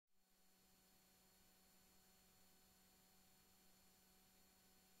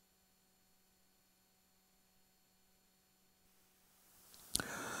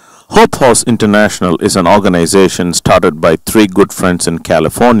Hope House International is an organization started by three good friends in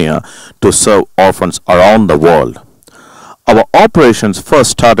California to serve orphans around the world. Our operations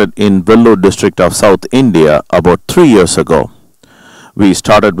first started in Vellore district of South India about 3 years ago. We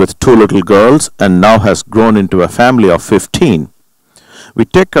started with two little girls and now has grown into a family of 15. We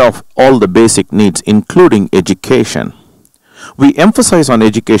take care of all the basic needs including education. We emphasize on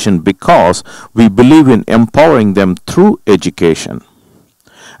education because we believe in empowering them through education.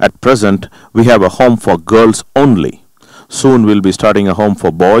 At present, we have a home for girls only. Soon we'll be starting a home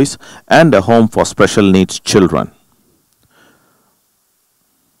for boys and a home for special needs children.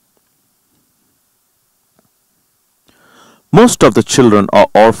 Most of the children are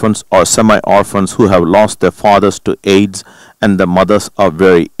orphans or semi-orphans who have lost their fathers to AIDS and the mothers are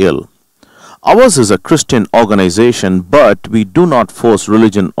very ill. Ours is a Christian organization, but we do not force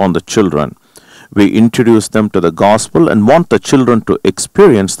religion on the children. We introduce them to the gospel and want the children to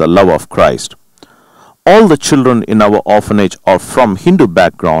experience the love of Christ. All the children in our orphanage are from Hindu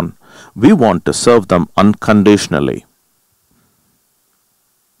background. We want to serve them unconditionally.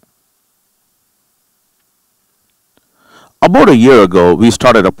 About a year ago, we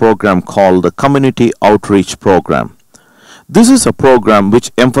started a program called the Community Outreach Program. This is a program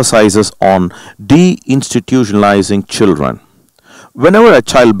which emphasizes on deinstitutionalizing children. Whenever a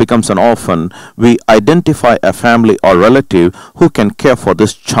child becomes an orphan, we identify a family or relative who can care for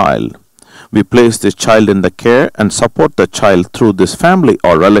this child. We place this child in the care and support the child through this family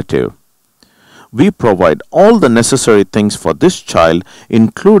or relative. We provide all the necessary things for this child,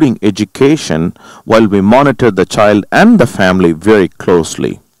 including education, while we monitor the child and the family very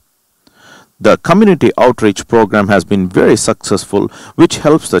closely. The community outreach program has been very successful, which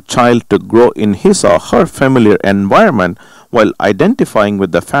helps the child to grow in his or her familiar environment while identifying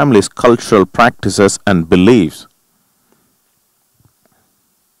with the family's cultural practices and beliefs.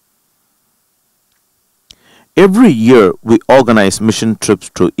 Every year, we organize mission trips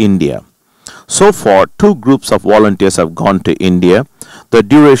to India. So far, 2 groups of volunteers have gone to India. The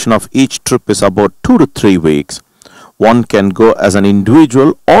duration of each trip is about 2 to 3 weeks. One can go as an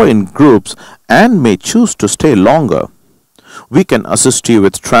individual or in groups and may choose to stay longer. We can assist you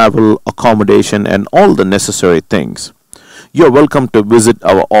with travel, accommodation, and all the necessary things. You are welcome to visit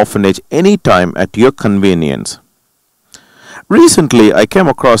our orphanage anytime at your convenience. Recently, I came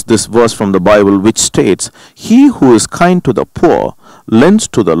across this verse from the Bible which states, "He who is kind to the poor lends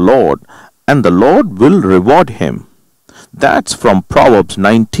to the Lord, and the Lord will reward him." That's from Proverbs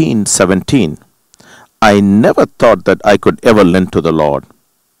 19:17. I never thought that I could ever lend to the Lord.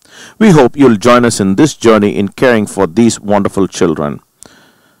 We hope you'll join us in this journey in caring for these wonderful children.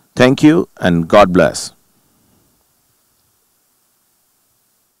 Thank you and God bless.